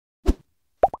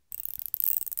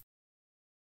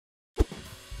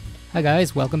Hi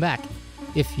guys, welcome back.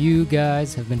 If you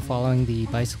guys have been following the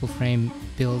bicycle frame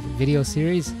build video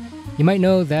series, you might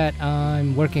know that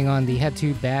I'm working on the head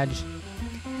tube badge,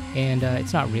 and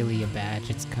it's not really a badge.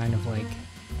 It's kind of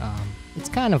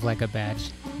like a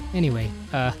badge. Anyway,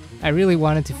 I really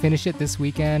wanted to finish it this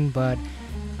weekend, but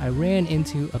I ran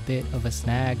into a bit of a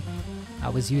snag. I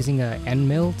was using a end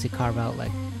mill to carve out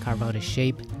a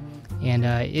shape, and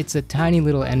it's a tiny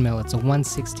little end mill. It's a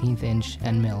 1/16 inch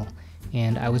end mill.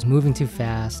 And I was moving too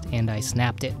fast and I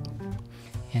snapped it.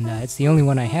 And it's the only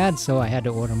one I had, so I had to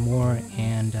order more,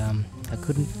 and I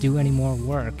couldn't do any more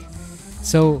work.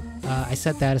 So I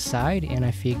set that aside and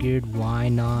I figured, why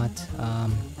not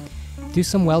do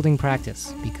some welding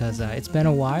practice, because it's been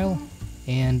a while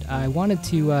and I wanted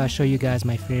to show you guys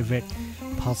my favorite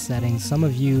pulse settings. Some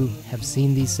of you have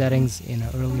seen these settings in an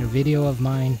earlier video of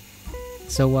mine.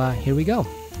 So here we go.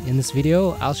 In this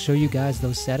video, I'll show you guys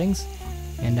those settings,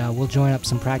 and we'll join up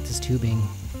some practice tubing.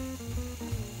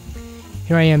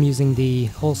 Here I am using the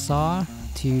hole saw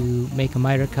to make a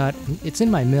miter cut. It's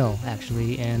in my mill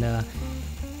actually, and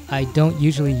I don't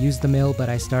usually use the mill, but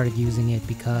I started using it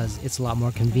because it's a lot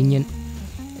more convenient.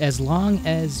 As long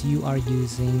as you are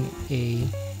using a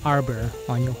arbor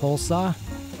on your hole saw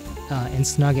and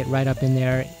snug it right up in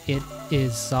there, it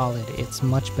is solid. It's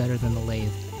much better than the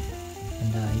lathe.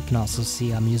 And you can also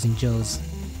see I'm using Joe's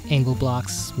angle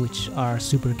blocks, which are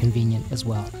super convenient as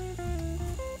well.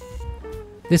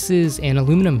 This is an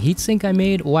aluminum heatsink I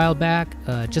made a while back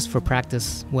just for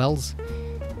practice welds.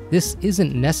 This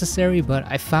isn't necessary, but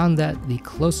I found that the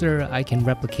closer I can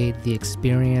replicate the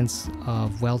experience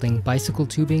of welding bicycle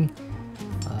tubing,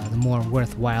 the more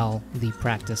worthwhile the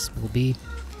practice will be.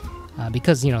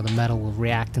 Because, you know, the metal will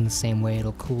react in the same way,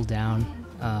 it'll cool down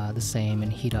the same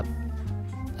and heat up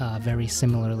very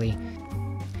similarly.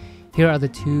 Here are the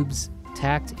tubes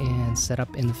tacked and set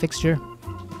up in the fixture.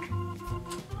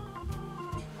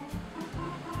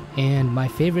 And my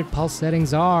favorite pulse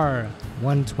settings are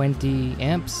 120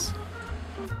 amps,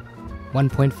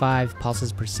 1.5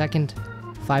 pulses per second,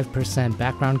 5%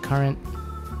 background current,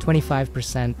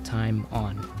 25% time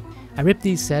on. I ripped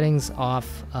these settings off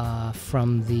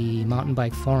from the mountain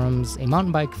bike forums, a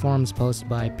mountain bike forums post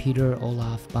by Peter,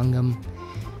 Olaf, Bungham.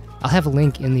 I'll have a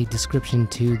link in the description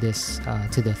to this,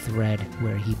 to the thread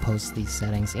where he posts these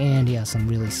settings, and he has some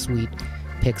really sweet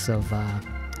pics of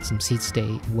some seat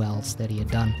stay welds that he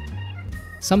had done.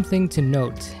 Something to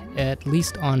note, at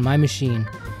least on my machine,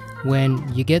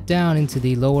 when you get down into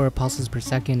the lower pulses per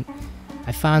second,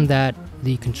 I found that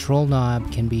the control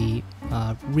knob can be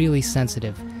really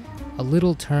sensitive. A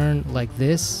little turn like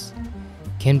this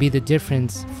can be the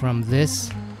difference from this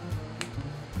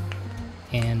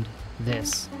and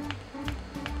this.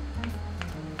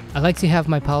 I like to have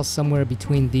my pulse somewhere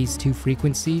between these two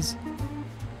frequencies.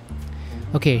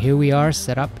 Okay, here we are,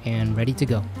 set up and ready to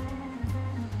go.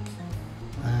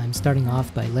 I'm starting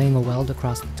off by laying a weld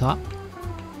across the top.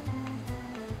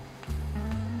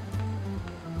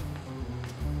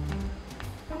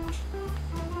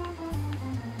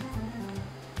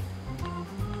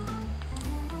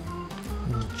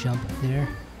 A little jump there.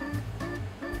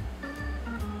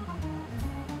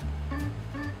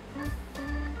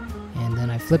 And then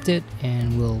I flipped it,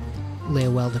 and we'll lay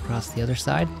a weld across the other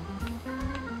side.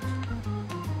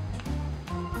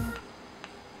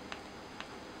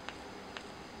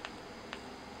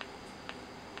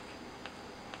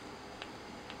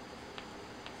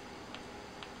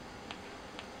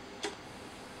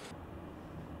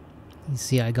 You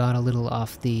see I got a little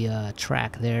off the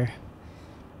track there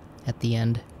at the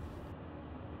end.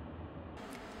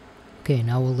 Okay,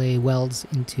 now we'll lay welds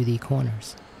into the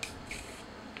corners.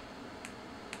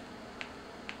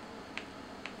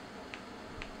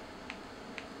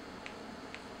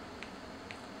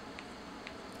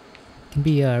 It can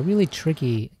be really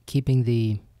tricky keeping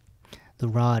the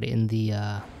rod in the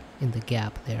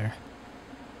gap there.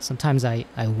 Sometimes I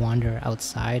wander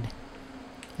outside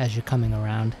as you're coming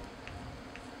around.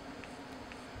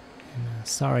 And,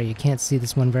 sorry, you can't see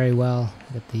this one very well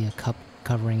with the cup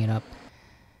covering it up.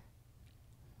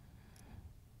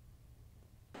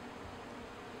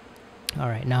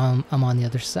 Alright, now I'm on the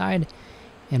other side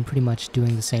and pretty much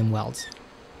doing the same welds.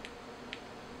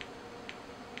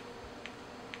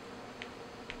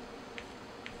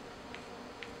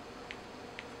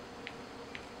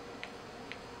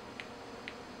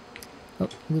 Oh,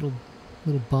 little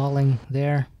balling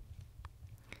there.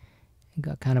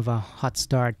 Got kind of a hot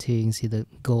start too. You can see the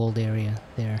gold area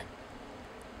there.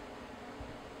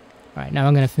 Alright, now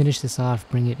I'm going to finish this off,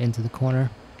 bring it into the corner.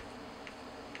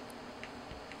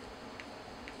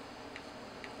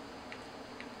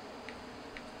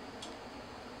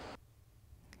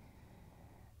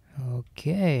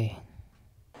 Okay.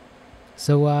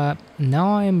 So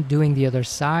now I'm doing the other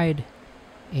side,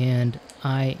 and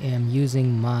I am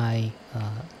using my,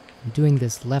 doing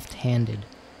this left-handed.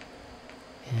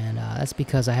 And that's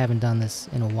because I haven't done this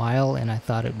in a while, and I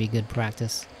thought it would be good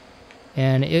practice.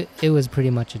 And it was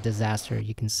pretty much a disaster.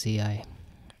 You can see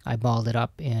I balled it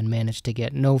up and managed to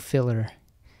get no filler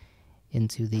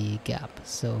into the gap.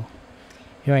 So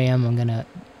here I am. I'm gonna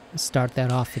start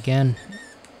that off again,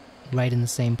 right in the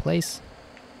same place.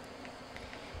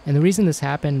 And the reason this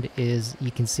happened is you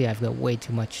can see I've got way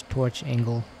too much torch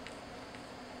angle.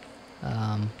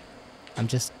 I'm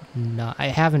just not, I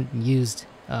haven't used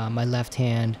my left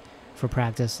hand for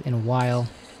practice in a while.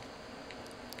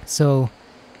 So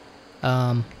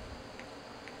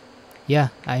yeah,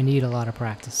 I need a lot of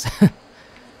practice.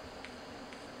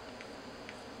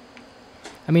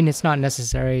 I mean, it's not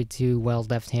necessary to weld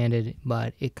left-handed,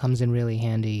 but it comes in really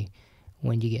handy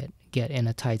when you get in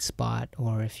a tight spot,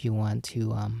 or if you want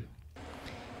to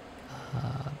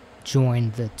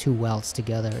join the two welds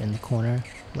together in the corner,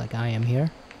 like I am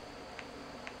here.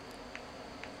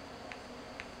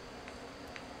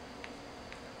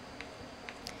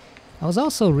 I was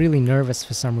also really nervous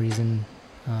for some reason.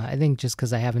 I think just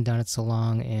because I haven't done it so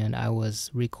long, and I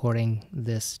was recording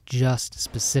this just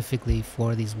specifically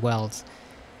for these welds.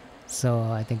 So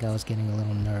I think I was getting a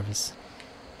little nervous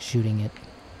shooting it.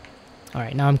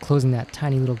 Alright, now I'm closing that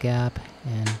tiny little gap,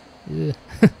 and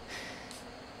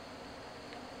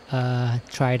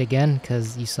try it again,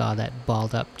 because you saw that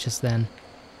balled up just then.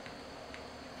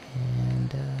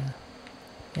 And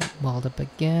yeah, balled up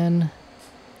again.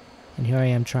 And here I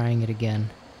am trying it again.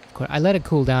 Of course, I let it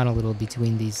cool down a little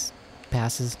between these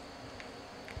passes.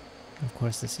 Of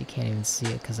course, this you can't even see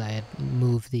it because I had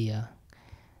moved the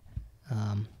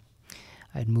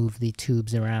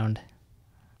tubes around.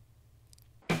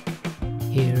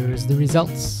 Here's the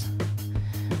results.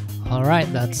 All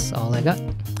right, that's all I got.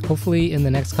 Hopefully, in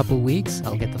the next couple of weeks,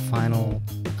 I'll get the final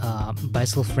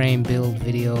bicycle frame build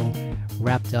video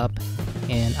wrapped up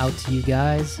and out to you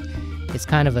guys. It's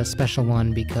kind of a special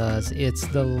one because it's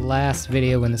the last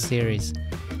video in the series.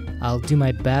 I'll do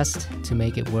my best to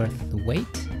make it worth the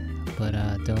wait, but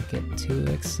don't get too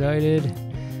excited.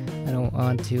 I don't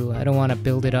want to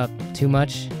build it up too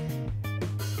much.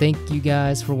 Thank you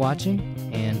guys for watching,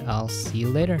 and I'll see you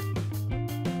later.